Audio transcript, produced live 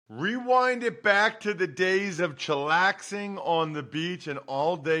Rewind it back to the days of chillaxing on the beach and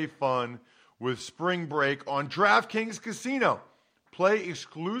all-day fun with spring break on DraftKings Casino. Play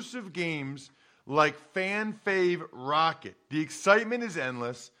exclusive games like Fan Fave Rocket. The excitement is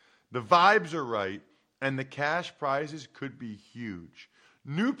endless, the vibes are right, and the cash prizes could be huge.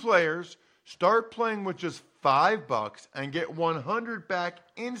 New players start playing with just $5 and get $100 back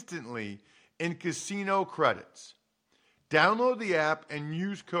instantly in casino credits. Download the app and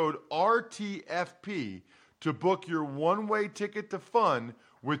use code RTFP to book your one-way ticket to fun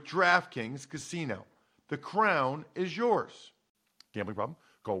with DraftKings Casino. The crown is yours. Gambling problem?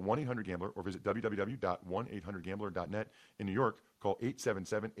 Call 1-800-GAMBLER or visit www.1800gambler.net. In New York, call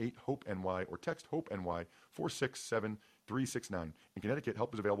 877-8-HOPE-NY or text HOPE-NY 467-369. In Connecticut,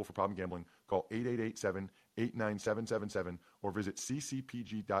 help is available for problem gambling. Call 888-7-897-7777 or visit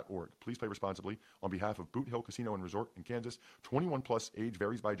ccpg.org. Please play responsibly. On behalf of Boot Hill Casino and Resort in Kansas, 21 plus, age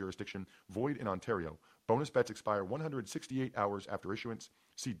varies by jurisdiction, void in Ontario. Bonus bets expire 168 hours after issuance.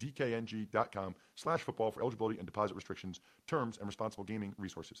 See dkng.com/football for eligibility and deposit restrictions, terms, and responsible gaming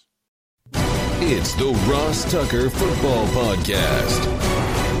resources. It's the Ross Tucker Football Podcast.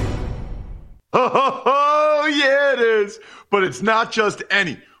 Oh, yeah, it is. But it's not just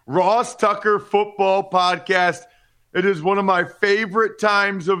any Ross Tucker Football Podcast. It is one of my favorite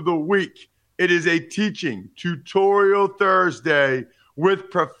times of the week. It is a teaching tutorial Thursday with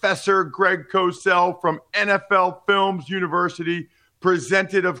Professor Greg Cosell from NFL Films University,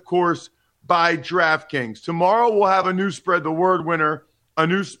 presented, of course, by DraftKings. Tomorrow we'll have a new Spread the Word winner, a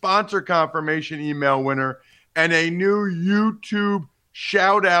new sponsor confirmation email winner, and a new YouTube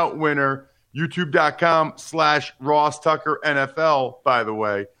shout-out winner, youtube.com/Ross Tucker NFL, by the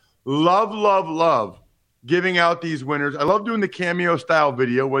way. Love, love, love giving out these winners. I love doing the cameo-style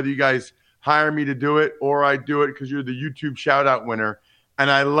video, whether you guys hire me to do it or I do it because you're the YouTube shout-out winner. And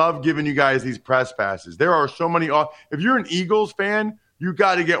I love giving you guys these press passes. There are so many. If you're an Eagles fan, you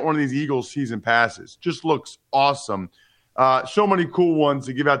got to get one of these Eagles season passes. Just looks awesome. So many cool ones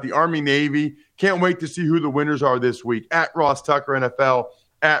to give out. The Army-Navy. Can't wait to see who the winners are this week. At Ross Tucker NFL,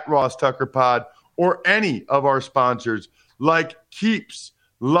 at Ross Tucker Pod, or any of our sponsors like Keeps.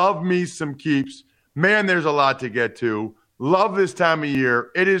 Love me some Keeps. Man, there's a lot to get to. Love this time of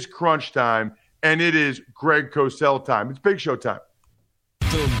year. It is crunch time, and it is Greg Cosell time. It's Big Show time.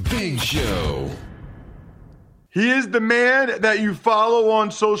 The Big Show. He is the man that you follow on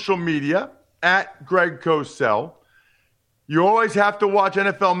social media, at Greg Cosell. You always have to watch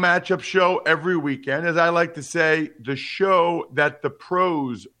NFL Matchup Show every weekend. As I like to say, the show that the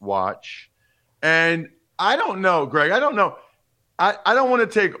pros watch. And I don't know, Greg. I don't know. I don't want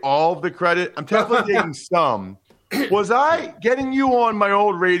to take all of the credit. I'm definitely taking some. Was I getting you on my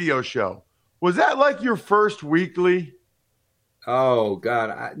old radio show? Was that like your first weekly? Oh,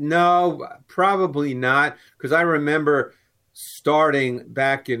 God. No, probably not. Because I remember starting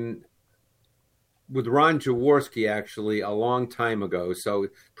back with Ron Jaworski, actually, a long time ago. So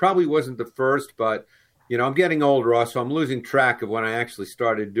it probably wasn't the first, but, I'm getting old, Ross, so I'm losing track of when I actually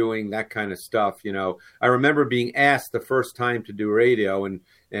started doing that kind of stuff. I remember being asked the first time to do radio, and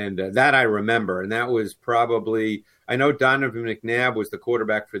that I remember. And that was probably, I know Donovan McNabb was the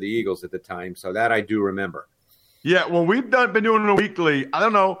quarterback for the Eagles at the time, so that I do remember. Yeah, well, we've been doing it weekly. I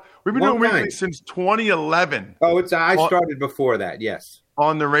don't know. We've been doing weekly since 2011. Oh, I started before that, yes.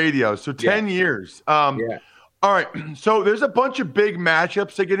 On the radio, so 10 years. Yeah. All right, so there's a bunch of big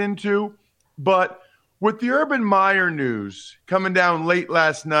matchups to get into, but with the Urban Meyer news coming down late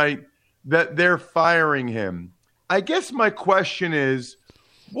last night that they're firing him, I guess my question is,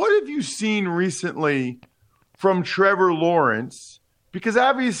 what have you seen recently from Trevor Lawrence? Because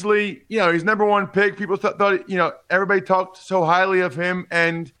obviously, he's number one pick. People thought, everybody talked so highly of him,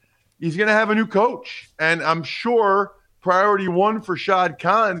 and he's going to have a new coach. And I'm sure priority one for Shad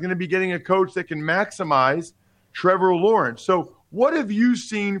Khan is going to be getting a coach that can maximize Trevor Lawrence. So what have you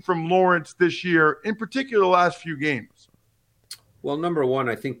seen from Lawrence this year, in particular the last few games? Well, number one,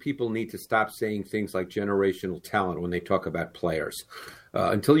 I think people need to stop saying things like generational talent when they talk about players.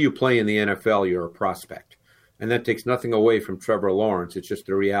 Until you play in the NFL, you're a prospect. And that takes nothing away from Trevor Lawrence. It's just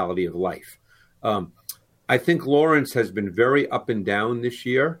the reality of life. I think Lawrence has been very up and down this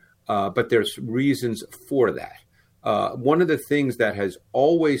year, but there's reasons for that. One of the things that has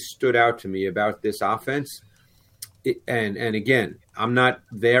always stood out to me about this offense, and again, I'm not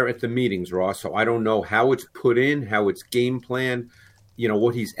there at the meetings, Ross, so I don't know how it's put in, how it's game planned,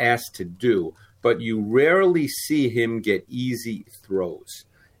 what he's asked to do. But you rarely see him get easy throws.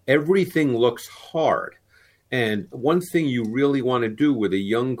 Everything looks hard. And one thing you really want to do with a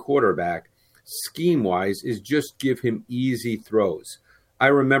young quarterback, scheme-wise, is just give him easy throws. I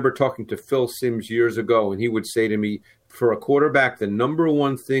remember talking to Phil Simms years ago, and he would say to me, for a quarterback, the number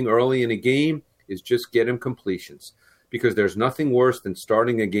one thing early in a game is just get him completions, because there's nothing worse than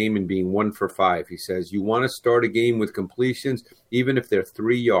starting a game and being 1 for 5. He says you want to start a game with completions, even if they're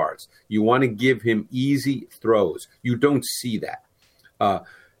 3 yards. You want to give him easy throws. You don't see that.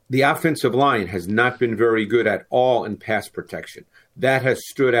 The offensive line has not been very good at all in pass protection. That has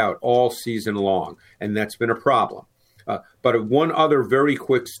stood out all season long, and that's been a problem. But one other very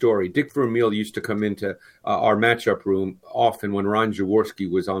quick story. Dick Vermeil used to come into our matchup room often when Ron Jaworski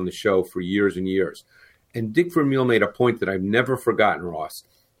was on the show for years and years. And Dick Vermeil made a point that I've never forgotten, Ross.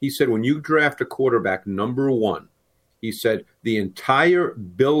 He said, when you draft a quarterback number 1, he said, the entire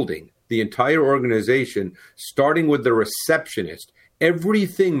building, the entire organization, starting with the receptionist,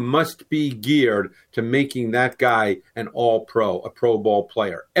 everything must be geared to making that guy an all-pro, a Pro Bowl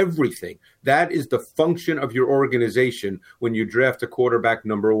player. Everything. That is the function of your organization when you draft a quarterback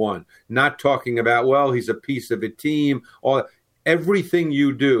number 1. Not talking about, well, he's a piece of a team. Everything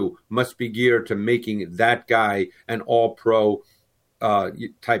you do must be geared to making that guy an all-pro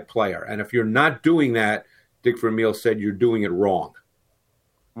type player. And if you're not doing that, Dick Vermeil said you're doing it wrong.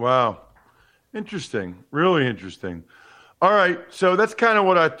 Wow. Interesting. Really interesting. All right, so that's kind of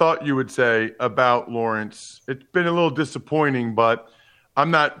what I thought you would say about Lawrence. It's been a little disappointing, but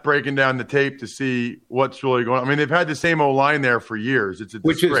I'm not breaking down the tape to see what's really going on. I mean, they've had the same O-line there for years. It's a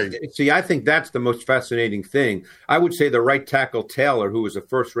disgrace. I think that's the most fascinating thing. I would say the right tackle Taylor, who was a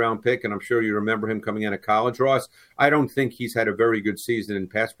first-round pick, and I'm sure you remember him coming out of college, Ross, I don't think he's had a very good season in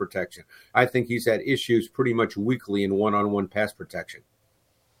pass protection. I think he's had issues pretty much weekly in one-on-one pass protection.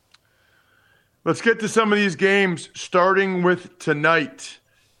 Let's get to some of these games, starting with tonight.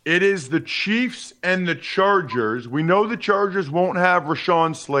 It is the Chiefs and the Chargers. We know the Chargers won't have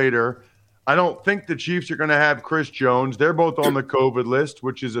Rashawn Slater. I don't think the Chiefs are going to have Chris Jones. They're both on the COVID list,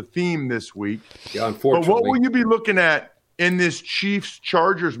 which is a theme this week. Yeah, unfortunately. But what will you be looking at in this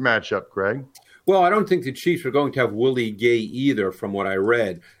Chiefs-Chargers matchup, Greg? Well, I don't think the Chiefs are going to have Willie Gay either, from what I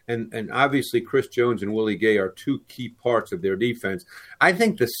read. And obviously Chris Jones and Willie Gay are two key parts of their defense. I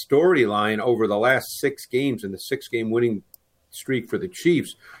think the storyline over the last 6 games and the 6-game winning streak for the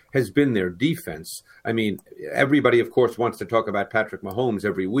Chiefs has been their defense. I mean, everybody, of course, wants to talk about Patrick Mahomes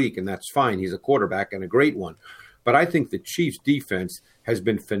every week, and that's fine. He's a quarterback and a great one. But I think the Chiefs' defense has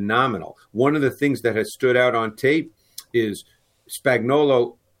been phenomenal. One of the things that has stood out on tape is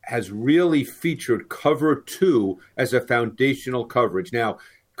Spagnuolo has really featured cover 2 as a foundational coverage. Now,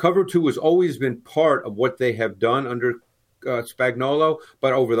 cover 2 has always been part of what they have done under Spagnuolo,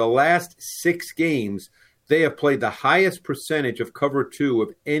 but over the last 6 games, they have played the highest percentage of cover 2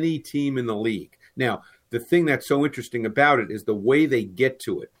 of any team in the league. Now, the thing that's so interesting about it is the way they get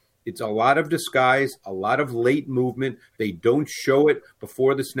to it. It's a lot of disguise, a lot of late movement. They don't show it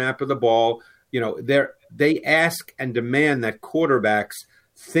before the snap of the ball. You know, they ask and demand that quarterbacks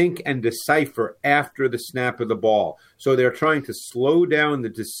think and decipher after the snap of the ball. So they're trying to slow down the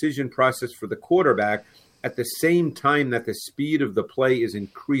decision process for the quarterback at the same time that the speed of the play is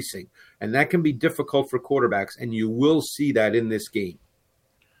increasing. And that can be difficult for quarterbacks, and you will see that in this game.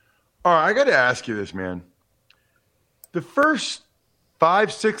 All right, I got to ask you this, man. The first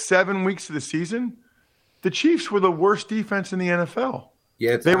 5, 6, 7 weeks of the season, the Chiefs were the worst defense in the NFL.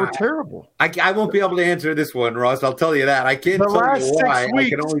 Yeah, they were terrible. I won't be able to answer this one, Ross. I'll tell you that. I can't tell you why. 6 weeks, I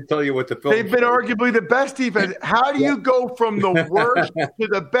can only tell you what the film they've been arguably the best defense. How do you go from the worst to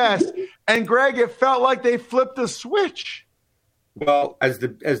the best? And, Greg, it felt like they flipped a switch. Well, as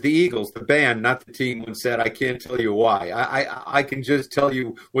the Eagles, the band, not the team, once said, I can't tell you why. I can just tell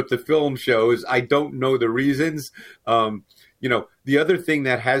you what the film shows. I don't know the reasons. You know, the other thing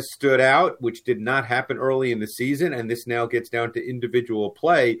that has stood out, which did not happen early in the season, and this now gets down to individual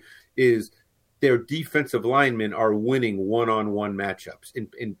play, is their defensive linemen are winning one-on-one matchups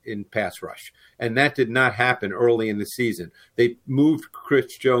in pass rush. And that did not happen early in the season. They moved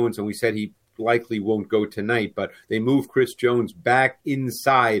Chris Jones, and we said he likely won't go tonight, but they moved Chris Jones back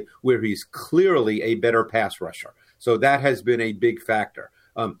inside where he's clearly a better pass rusher. So that has been a big factor.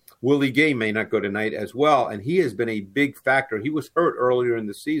 Willie Gay may not go tonight as well, and he has been a big factor. He was hurt earlier in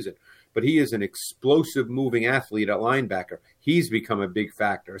the season, but he is an explosive moving athlete at linebacker. He's become a big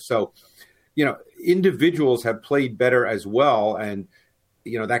factor. So, you know, individuals have played better as well, and,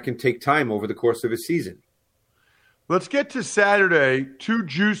 you know, that can take time over the course of a season. Let's get to Saturday, 2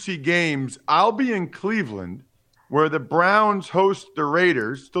 juicy games. I'll be in Cleveland, where the Browns host the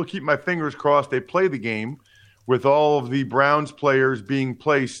Raiders. Still keep my fingers crossed they play the game, with all of the Browns players being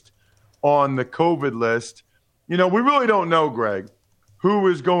placed on the COVID list. You know, we really don't know, Greg, who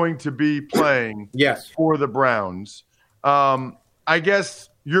is going to be playing yes. for the Browns. I guess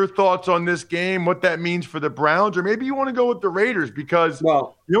your thoughts on this game, what that means for the Browns, or maybe you want to go with the Raiders because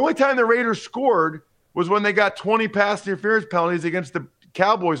the only time the Raiders scored was when they got 20 pass interference penalties against the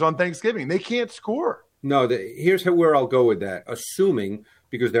Cowboys on Thanksgiving. They can't score. No, here's where I'll go with that. Assuming,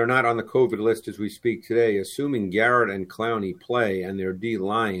 because they're not on the COVID list as we speak today, assuming Garrett and Clowney play and their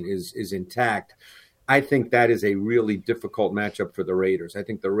D-line is intact, I think that is a really difficult matchup for the Raiders. I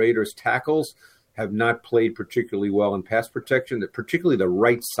think the Raiders' tackles have not played particularly well in pass protection, particularly the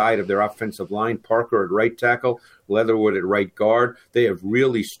right side of their offensive line. Parker at right tackle, Leatherwood at right guard. They have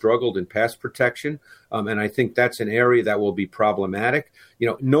really struggled in pass protection, and I think that's an area that will be problematic.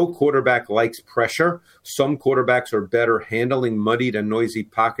 No quarterback likes pressure. Some quarterbacks are better handling muddied and noisy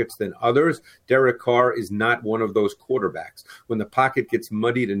pockets than others. Derek Carr is not one of those quarterbacks. When the pocket gets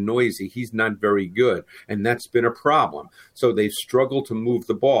muddied and noisy, he's not very good, and that's been a problem. So they've struggled to move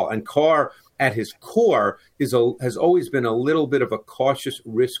the ball. And Carr, at his core, has always been a little bit of a cautious,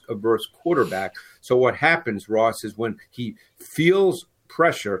 risk-averse quarterback. So what happens, Ross, is when he feels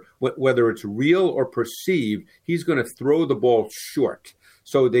pressure, whether it's real or perceived, he's going to throw the ball short.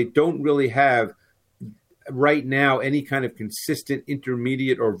 So they don't really have, right now, any kind of consistent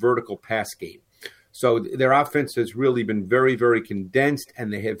intermediate or vertical pass game. So their offense has really been very, very condensed,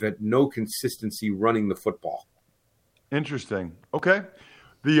 and they have had no consistency running the football. Interesting. Okay.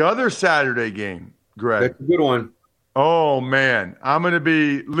 The other Saturday game, Greg. That's a good one. Oh, man. I'm going to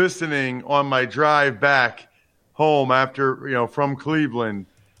be listening on my drive back home after, from Cleveland.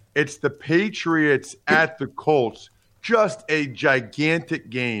 It's the Patriots at the Colts. Just a gigantic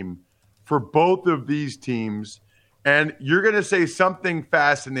game for both of these teams. And you're going to say something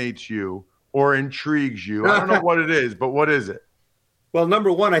fascinates you or intrigues you. I don't know what it is, but what is it? Well,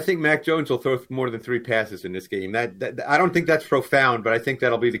 number one, I think Mac Jones will throw more than 3 passes in this game. That I don't think that's profound, but I think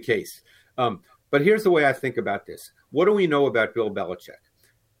that'll be the case. But here's the way I think about this. What do we know about Bill Belichick?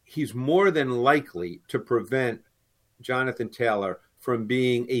 He's more than likely to prevent Jonathan Taylor from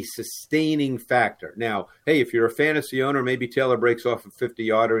being a sustaining factor. Now, hey, if you're a fantasy owner, maybe Taylor breaks off a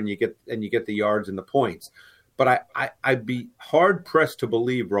 50-yarder and you get the yards and the points. But I'd be hard-pressed to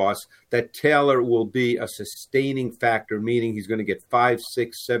believe, Ross, that Taylor will be a sustaining factor, meaning he's going to get 5,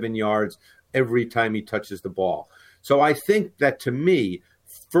 6, 7 yards every time he touches the ball. So I think that, to me,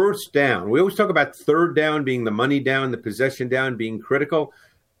 first down, we always talk about third down being the money down, the possession down being critical.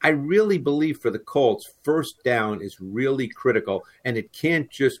 I really believe for the Colts, first down is really critical, and it can't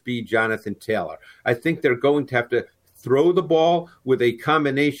just be Jonathan Taylor. I think they're going to have to throw the ball with a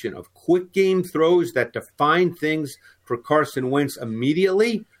combination of quick game throws that define things for Carson Wentz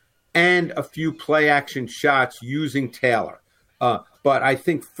immediately and a few play action shots using Taylor. But I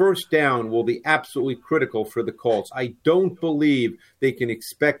think first down will be absolutely critical for the Colts. I don't believe they can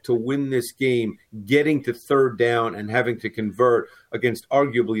expect to win this game getting to third down and having to convert against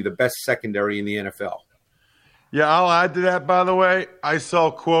arguably the best secondary in the NFL. Yeah, I'll add to that, by the way. I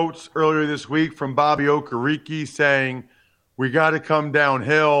saw quotes earlier this week from Bobby Okereke saying, we got to come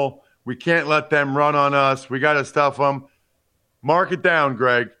downhill. We can't let them run on us. We got to stuff them. Mark it down,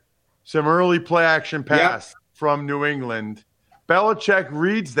 Greg. Some early play action pass from New England. Belichick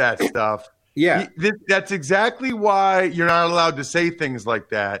reads that stuff. Yeah. That's exactly why you're not allowed to say things like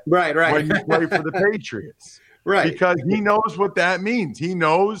that right. when you play for the Patriots. Right. Because he knows what that means. He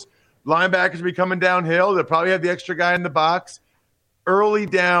knows linebackers will be coming downhill. They'll probably have the extra guy in the box. Early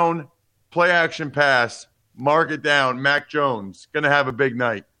down, play action pass, mark it down. Mac Jones, going to have a big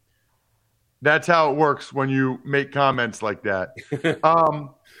night. That's how it works when you make comments like that.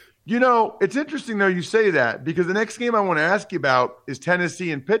 It's interesting, though, you say that, because the next game I want to ask you about is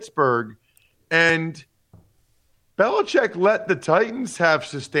Tennessee and Pittsburgh. And Belichick let the Titans have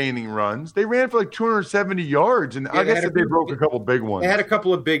sustaining runs. They ran for like 270 yards, and I guess they broke a couple big ones. They had a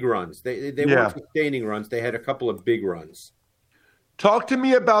couple of big runs. They weren't sustaining runs. They had a couple of big runs. Talk to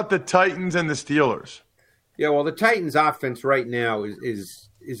me about the Titans and the Steelers. Yeah, well, the Titans' offense right now is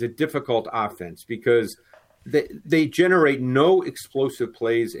a difficult offense because they generate no explosive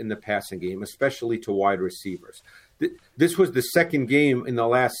plays in the passing game, especially to wide receivers. This was the second game in the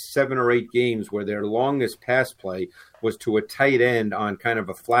last 7 or 8 games where their longest pass play was to a tight end on kind of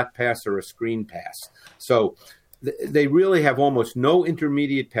a flat pass or a screen pass. So they really have almost no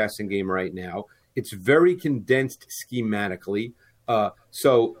intermediate passing game right now. It's very condensed schematically.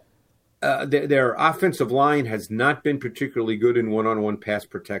 Their offensive line has not been particularly good in one-on-one pass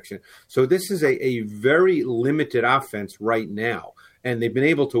protection. So this is a very limited offense right now. And they've been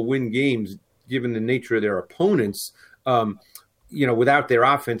able to win games given the nature of their opponents, without their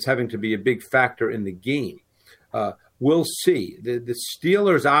offense having to be a big factor in the game. We'll see. The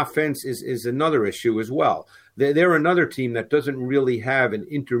Steelers' offense is another issue as well. They're another team that doesn't really have an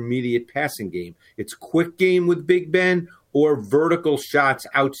intermediate passing game. It's quick game with Big Ben or vertical shots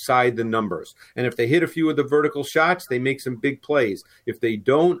outside the numbers. And if they hit a few of the vertical shots, they make some big plays. If they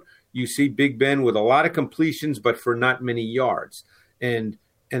don't, you see Big Ben with a lot of completions, but for not many yards. And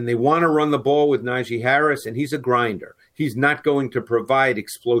they want to run the ball with Najee Harris, and he's a grinder. He's not going to provide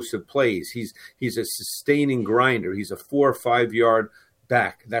explosive plays. He's a sustaining grinder. He's a 4 or 5 yard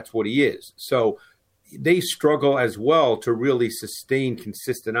back. That's what he is. So they struggle as well to really sustain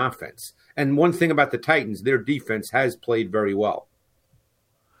consistent offense. And one thing about the Titans, their defense has played very well.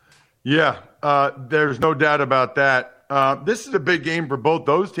 Yeah, there's no doubt about that. This is a big game for both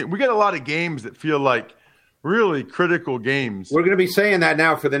those teams. We get a lot of games that feel like really critical games. We're going to be saying that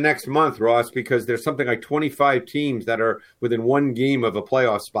now for the next month, Ross, because there's something like 25 teams that are within one game of a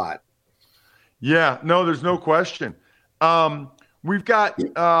playoff spot. Yeah, no, there's no question. We've got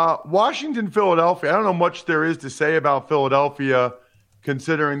Washington, Philadelphia. I don't know much there is to say about Philadelphia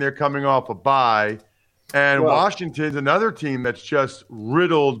considering they're coming off a bye. And Washington's another team that's just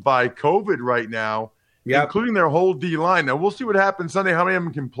riddled by COVID right now, including their whole D-line. Now, we'll see what happens Sunday, how many of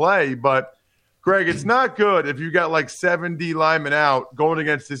them can play. But, Greg, it's not good if you got like 7 D linemen out going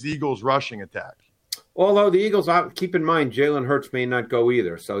against this Eagles rushing attack. Although the Eagles, keep in mind, Jalen Hurts may not go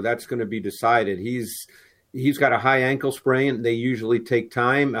either. So that's going to be decided. He's got a high ankle sprain. They usually take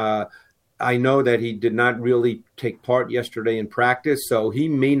time. I know that he did not really take part yesterday in practice, so he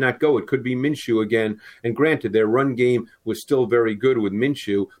may not go. It could be Minshew again. And granted, their run game was still very good with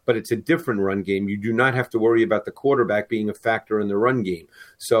Minshew, but it's a different run game. You do not have to worry about the quarterback being a factor in the run game.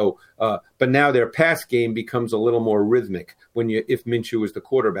 So, but now their pass game becomes a little more rhythmic if Minshew is the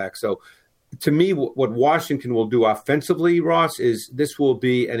quarterback. So, to me, what Washington will do offensively, Ross, is this will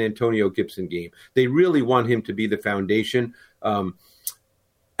be an Antonio Gibson game. They really want him to be the foundation.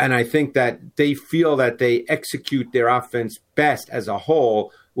 And I think that they feel that they execute their offense best as a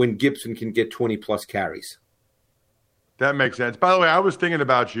whole when Gibson can get 20-plus carries. That makes sense. By the way, I was thinking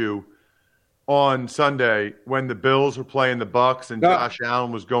about you on Sunday when the Bills were playing the Bucs and Josh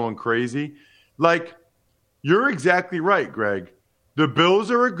Allen was going crazy. Like, you're exactly right, Greg. The Bills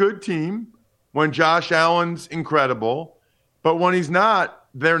are a good team when Josh Allen's incredible, but when he's not,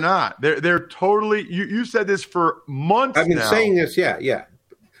 they're not. They're totally – you said this for months now. I've been saying this, yeah.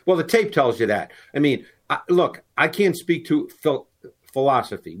 Well, the tape tells you that. I mean, look, I can't speak to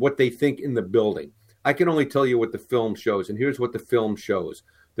philosophy, what they think in the building. I can only tell you what the film shows, and here's what the film shows.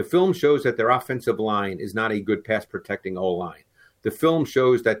 The film shows that their offensive line is not a good pass-protecting O-line. The film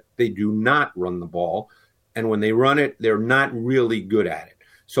shows that they do not run the ball, and when they run it, they're not really good at it.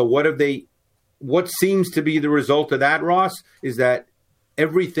 So what seems to be the result of that, Ross, is that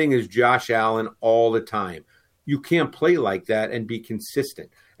everything is Josh Allen all the time. You can't play like that and be consistent.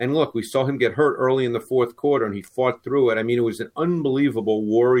 And look, we saw him get hurt early in the fourth quarter, and he fought through it. I mean, it was an unbelievable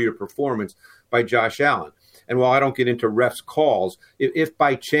warrior performance by Josh Allen. And while I don't get into refs' calls, if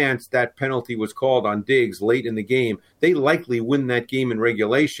by chance that penalty was called on Diggs late in the game, they likely win that game in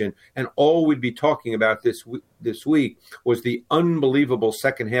regulation. And all we'd be talking about this week was the unbelievable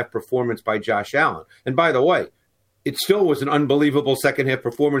second-half performance by Josh Allen. And by the way, it still was an unbelievable second-half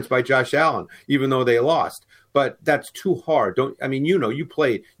performance by Josh Allen, even though they lost. But that's too hard. You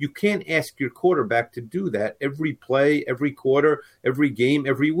played. You can't ask your quarterback to do that every play, every quarter, every game,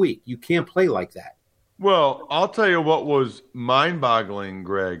 every week. You can't play like that. Well, I'll tell you what was mind-boggling,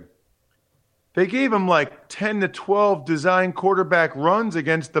 Greg. They gave him like 10 to 12 design quarterback runs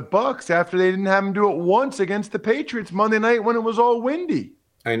against the Bucs after they didn't have him do it once against the Patriots Monday night when it was all windy.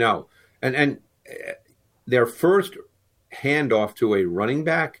 I know. And their first handoff to a running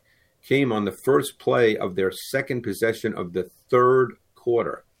back came on the first play of their second possession of the third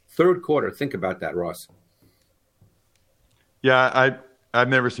quarter. Third quarter. Think about that, Ross. Yeah, I've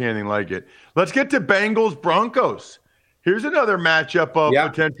never seen anything like it. Let's get to Bengals-Broncos. Here's another matchup of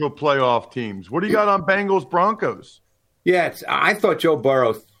potential playoff teams. What do you got on Bengals-Broncos? Yeah, I thought Joe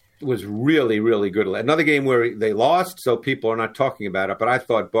Burrow was really, really good. Another game where they lost, so people are not talking about it, but I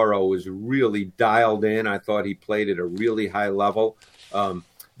thought Burrow was really dialed in. I thought he played at a really high level.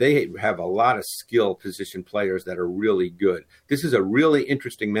 They have a lot of skill position players that are really good. This is a really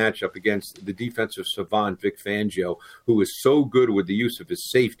interesting matchup against the defensive savant, Vic Fangio, who is so good with the use of his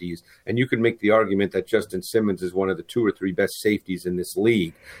safeties. And you can make the argument that Justin Simmons is one of the 2 or 3 best safeties in this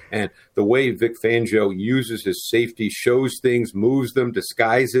league. And the way Vic Fangio uses his safety, shows things, moves them,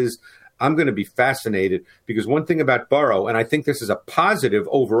 disguises, I'm going to be fascinated because one thing about Burrow, and I think this is a positive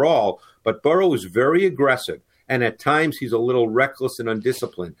overall, but Burrow is very aggressive. and at times he's a little reckless and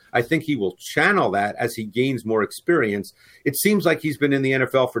undisciplined. I think he will channel that as he gains more experience. It seems like he's been in the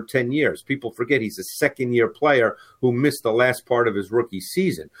NFL for 10 years. People forget he's a second-year player who missed the last part of his rookie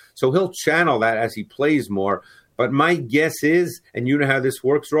season. So he'll channel that as he plays more. But my guess is, and you know how this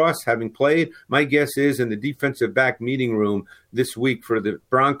works, Ross, having played, my guess is in the defensive back meeting room this week for the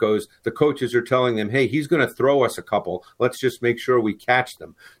Broncos, the coaches are telling them, hey, he's going to throw us a couple. Let's just make sure we catch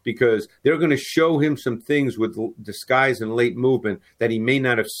them, because they're going to show him some things with disguise and late movement that he may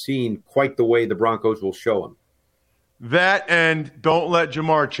not have seen quite the way the Broncos will show him. That and don't let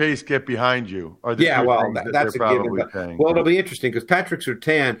Jamar Chase get behind you. Yeah, well, that's a given. Well, it'll be interesting because Patrick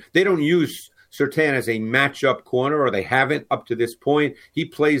Surtain, they don't use Surtain as a matchup corner, or they haven't up to this point. He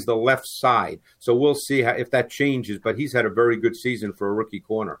plays the left side. So we'll see if that changes, but he's had a very good season for a rookie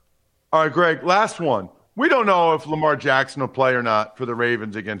corner. All right, Greg, last one. We don't know if Lamar Jackson will play or not for the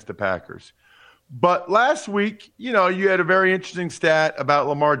Ravens against the Packers. But last week, you had a very interesting stat about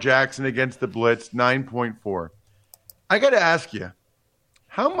Lamar Jackson against the blitz, 9.4. I got to ask you,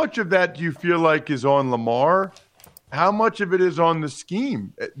 how much of that do you feel like is on Lamar? How much of it is on the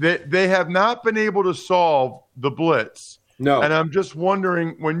scheme? They have not been able to solve the blitz. No. And I'm just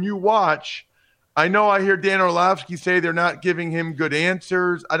wondering, when you watch, I know I hear Dan Orlovsky say they're not giving him good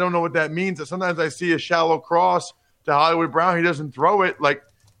answers. I don't know what that means. Sometimes I see a shallow cross to Hollywood Brown. He doesn't throw it.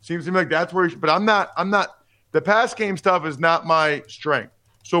 Seems to me like that's where but I'm not. The pass game stuff is not my strength.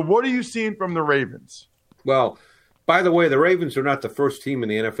 So what are you seeing from the Ravens? Well, by the way, the Ravens are not the first team in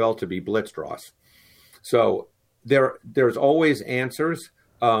the NFL to be blitzed, Ross. So there's always answers.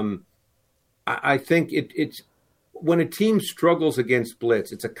 I think it's when a team struggles against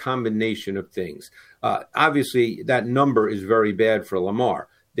blitz, it's a combination of things. Obviously, that number is very bad for Lamar.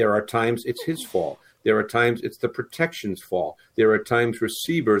 There are times it's his fault. There are times it's the protection's fault. There are times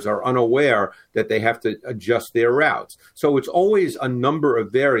receivers are unaware that they have to adjust their routes. So it's always a number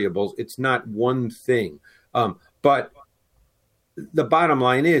of variables. It's not one thing. But the bottom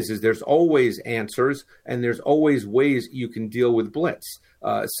line is there's always answers, and there's always ways you can deal with blitz.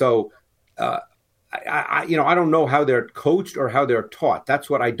 I don't know how they're coached or how they're taught. That's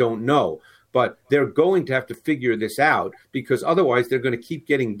what I don't know. But they're going to have to figure this out, because otherwise they're going to keep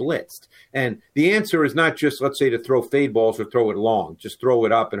getting blitzed. And the answer is not just, let's say, to throw fade balls or throw it long. Just throw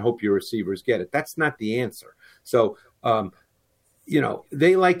it up and hope your receivers get it. That's not the answer. So,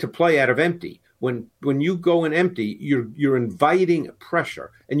 they like to play out of empty. When you go in empty, you're inviting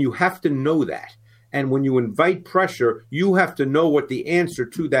pressure, and you have to know that. And when you invite pressure, you have to know what the answer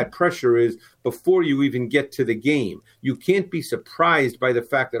to that pressure is before you even get to the game. You can't be surprised by the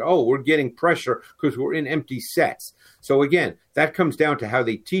fact that, we're getting pressure because we're in empty sets. So again, that comes down to how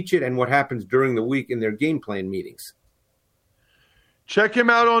they teach it and what happens during the week in their game plan meetings. Check him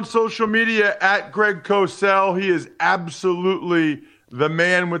out on social media at Greg Cosell. He is absolutely the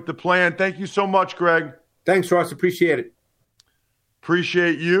man with the plan. Thank you so much, Greg. Thanks, Ross. Appreciate it.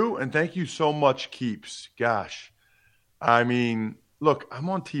 Appreciate you, and thank you so much, Keeps. Gosh, I mean, look, I'm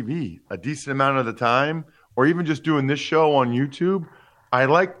on TV a decent amount of the time, or even just doing this show on YouTube. I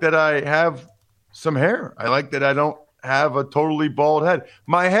like that I have some hair. I like that I don't have a totally bald head.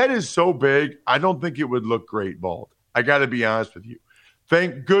 My head is so big, I don't think it would look great bald. I got to be honest with you.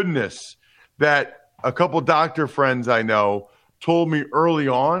 Thank goodness that a couple doctor friends I know told me early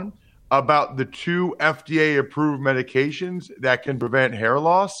on about the 2 FDA-approved medications that can prevent hair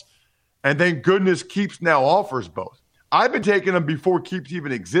loss. And thank goodness Keeps now offers both. I've been taking them before Keeps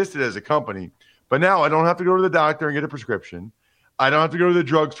even existed as a company, but now I don't have to go to the doctor and get a prescription. I don't have to go to the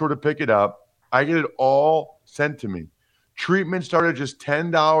drugstore to pick it up. I get it all sent to me. Treatment started just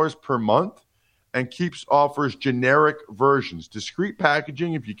 $10 per month, and Keeps offers generic versions, discreet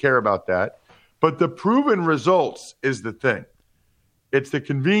packaging if you care about that. But the proven results is the thing. It's the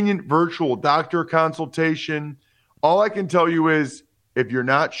convenient virtual doctor consultation. All I can tell you is if you're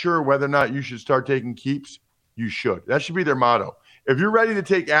not sure whether or not you should start taking Keeps, you should. That should be their motto. If you're ready to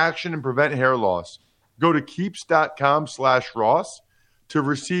take action and prevent hair loss, go to keeps.com/Ross to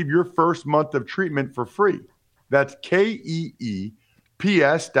receive your first month of treatment for free. That's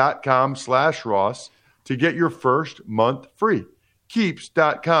KEEPS.com/Ross to get your first month free.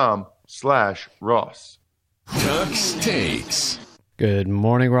 Keeps.com/Ross. Tuck's Takes. Good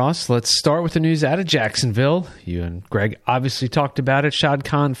morning, Ross. Let's start with the news out of Jacksonville. You and Greg obviously talked about it. Shad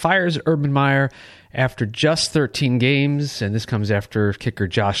Khan fires Urban Meyer after just 13 games, and this comes after kicker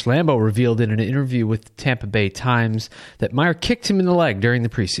Josh Lambo revealed in an interview with the Tampa Bay Times that Meyer kicked him in the leg during the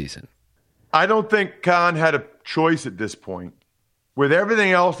preseason. I don't think Khan had a choice at this point. With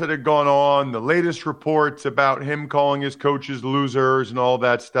everything else that had gone on, the latest reports about him calling his coaches losers and all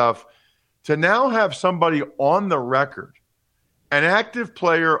that stuff, to now have somebody on the record, an active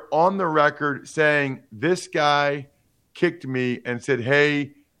player on the record saying, this guy kicked me and said,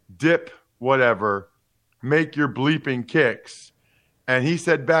 hey, dip, whatever, make your bleeping kicks. And he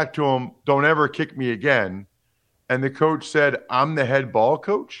said back to him, don't ever kick me again. And the coach said, I'm the head ball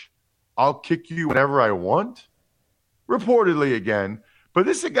coach. I'll kick you whenever I want. Reportedly again. But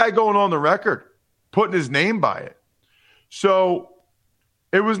this is a guy going on the record, putting his name by it. So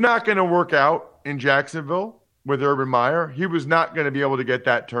it was not going to work out in Jacksonville with Urban Meyer. He was not going to be able to get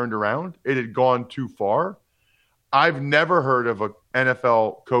that turned around. It had gone too far. I've never heard of an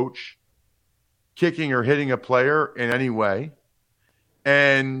NFL coach kicking or hitting a player in any way.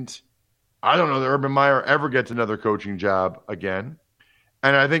 And I don't know that Urban Meyer ever gets another coaching job again.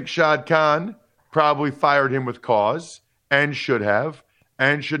 And I think Shad Khan probably fired him with cause and should have,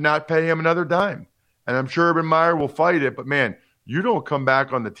 and should not pay him another dime. And I'm sure Urban Meyer will fight it, but man, you don't come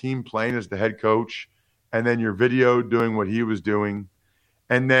back on the team playing as the head coach and then you're videoed doing what he was doing.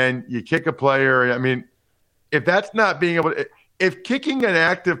 And then you kick a player. I mean, if that's not being able to, if kicking an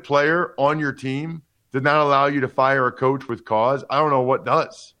active player on your team did not allow you to fire a coach with cause, I don't know what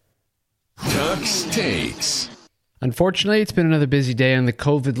does. Ducks Takes. Unfortunately, it's been another busy day on the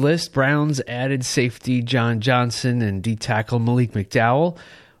COVID list. Browns added safety John Johnson and D-tackle Malik McDowell.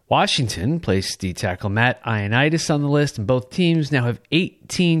 Washington placed D-tackle Matt Ioannidis on the list, and both teams now have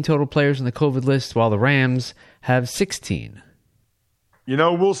 18 total players on the COVID list, while the Rams have 16. You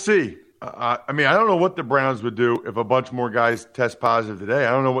know, we'll see. I don't know what the Browns would do if a bunch more guys test positive today.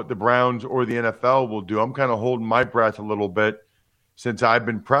 I don't know what the Browns or the NFL will do. I'm kind of holding my breath a little bit since I've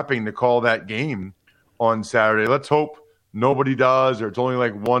been prepping to call that game on Saturday. Let's hope nobody does, or it's only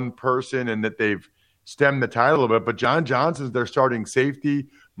like one person and that they've stemmed the tide a little bit. But John Johnson's their starting safety.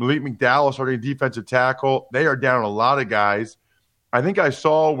 Malik McDowell starting defensive tackle. They are down a lot of guys. I think I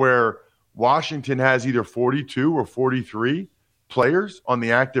saw where Washington has either 42 or 43 players on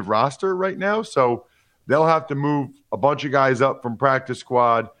the active roster right now. So they'll have to move a bunch of guys up from practice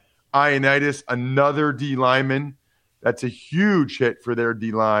squad. Ioannidis, another D lineman. That's a huge hit for their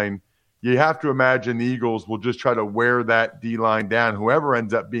D line. You have to imagine the Eagles will just try to wear that D line down, whoever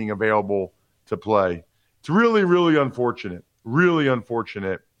ends up being available to play. It's really, really unfortunate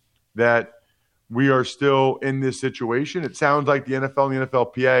that we are still in this situation. It sounds like the NFL and the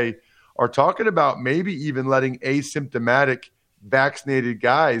NFLPA are talking about maybe even letting asymptomatic vaccinated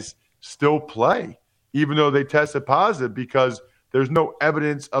guys still play, even though they tested positive, because there's no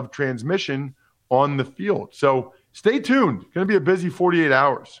evidence of transmission on the field. So stay tuned. It's going to be a busy 48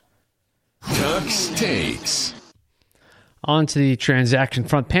 hours. Ducks Takes. On to the transaction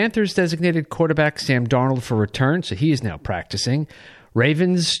front. Panthers designated quarterback Sam Darnold for return, so he is now practicing.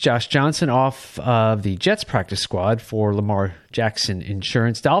 Ravens, Josh Johnson off of the Jets practice squad for Lamar Jackson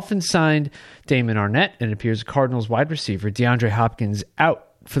insurance. Dolphins signed Damon Arnett, and it appears Cardinals wide receiver DeAndre Hopkins out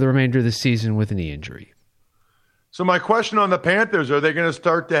for the remainder of the season with a knee injury. So my question on the Panthers, are they going to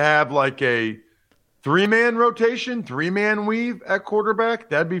start to have like a three-man rotation, three-man weave at quarterback?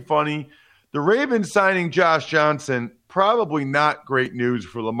 That'd be funny. The Ravens signing Josh Johnson, probably not great news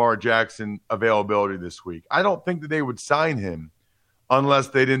for Lamar Jackson availability this week. I don't think that they would sign him unless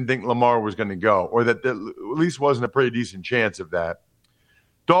they didn't think Lamar was going to go, or that there at least wasn't a pretty decent chance of that.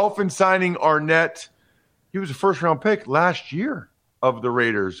 Dolphins signing Arnett. He was a first-round pick last year of the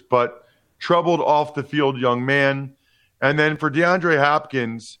Raiders, but troubled off-the-field young man. And then for DeAndre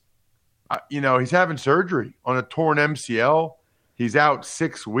Hopkins, he's having surgery on a torn MCL. He's out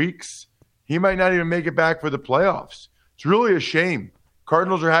 6 weeks. He might not even make it back for the playoffs. It's really a shame.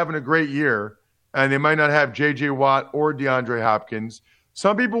 Cardinals are having a great year, and they might not have J.J. Watt or DeAndre Hopkins.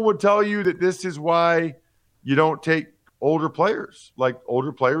 Some people would tell you that this is why you don't take older players. Like,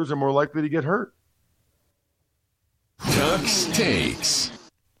 older players are more likely to get hurt. Ducks Takes.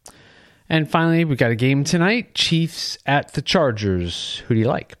 And finally, we got a game tonight. Chiefs at the Chargers. Who do you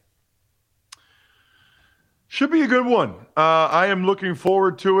like? Should be a good one. I am looking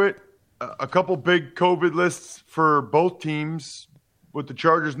forward to it. A couple big COVID lists for both teams, with the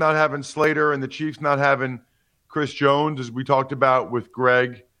Chargers not having Slater and the Chiefs not having Chris Jones, as we talked about with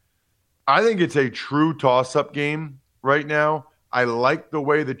Greg. I think it's a true toss-up game right now. I like the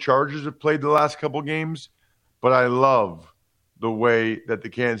way the Chargers have played the last couple games, but I love the way that the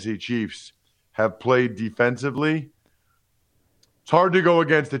Kansas City Chiefs have played defensively. It's hard to go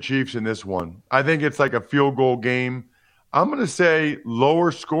against the Chiefs in this one. I think it's like a field goal game. I'm going to say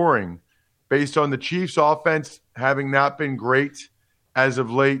lower scoring based on the Chiefs' offense having not been great as of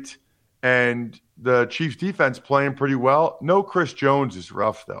late, and the Chiefs' defense playing pretty well. No Chris Jones is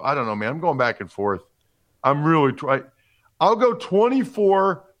rough, though. I don't know, man. I'm going back and forth. I'm really trying. I'll go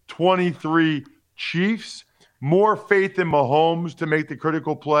 24-20 23 Chiefs. More faith in Mahomes to make the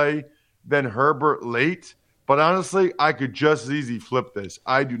critical play than Herbert late. But honestly, I could just as easily flip this.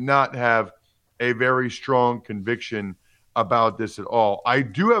 I do not have a very strong conviction about this at all. I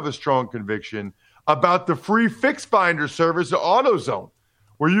do have a strong conviction about the free Fix Finder service at AutoZone,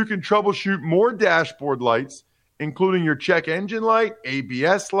 where you can troubleshoot more dashboard lights, including your check engine light,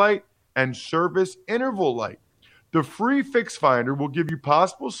 ABS light, and service interval light. The free Fix Finder will give you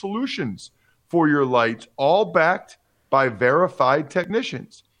possible solutions for your lights, all backed by verified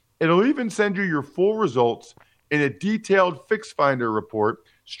technicians. It'll even send you your full results in a detailed Fix Finder report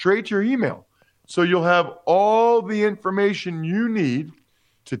straight to your email. So you'll have all the information you need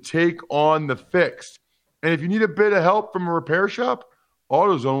to take on the fix. And if you need a bit of help from a repair shop,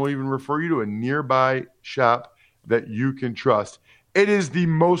 AutoZone will even refer you to a nearby shop that you can trust. It is the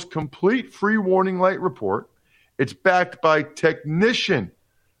most complete free warning light report. It's backed by technician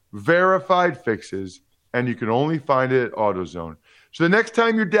verified fixes, and you can only find it at AutoZone. So the next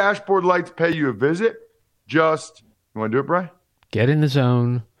time your dashboard lights pay you a visit, you want to do it, Bri? Get in the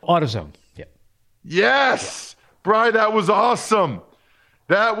zone. AutoZone. Yep. Yes! Bri, that was awesome.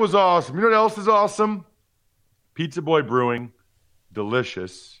 That was awesome. You know what else is awesome? Pizza Boy Brewing.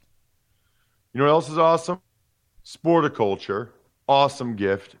 Delicious. You know what else is awesome? Sporticulture. Awesome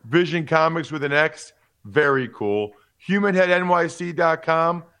gift. Vision Comics with an X. Very cool.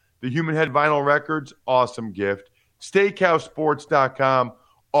 HumanHeadNYC.com. The Human Head Vinyl Records. Awesome gift. SteakhouseSports.com.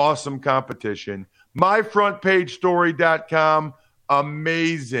 Awesome competition. MyFrontPageStory.com.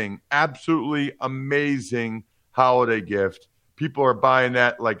 Amazing. Absolutely amazing holiday gift. People are buying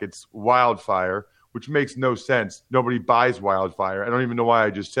that like it's wildfire, which makes no sense. Nobody buys wildfire. I don't even know why I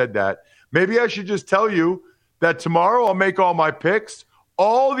just said that. Maybe I should just tell you that tomorrow I'll make all my picks.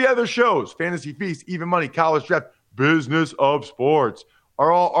 All the other shows, Fantasy Feast, Even Money, College Draft, Business of Sports,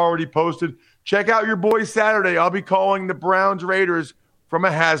 are all already posted. Check out your boy Saturday. I'll be calling the Browns Raiders from a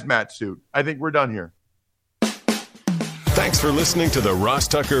hazmat suit. I think we're done here. Thanks for listening to the Ross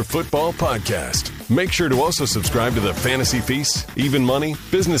Tucker Football Podcast. Make sure to also subscribe to the Fantasy Feast, Even Money,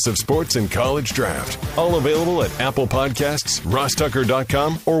 Business of Sports, and College Draft. All available at Apple Podcasts,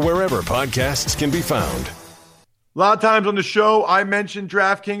 rosstucker.com, or wherever podcasts can be found. A lot of times on the show, I mentioned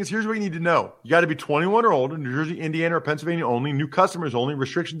DraftKings. Here's what you need to know. You got to be 21 or older, New Jersey, Indiana, or Pennsylvania only. New customers only.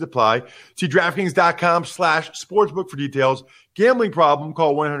 Restrictions apply. See DraftKings.com/sportsbook for details. Gambling problem,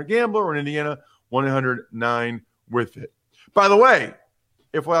 call 1-800-GAMBLER, or in Indiana, 1-800-9-WITH-IT. By the way,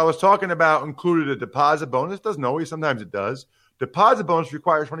 if what I was talking about included a deposit bonus, doesn't always, sometimes it does. Deposit bonus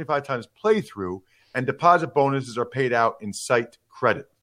requires 25 times playthrough, and deposit bonuses are paid out in site credit.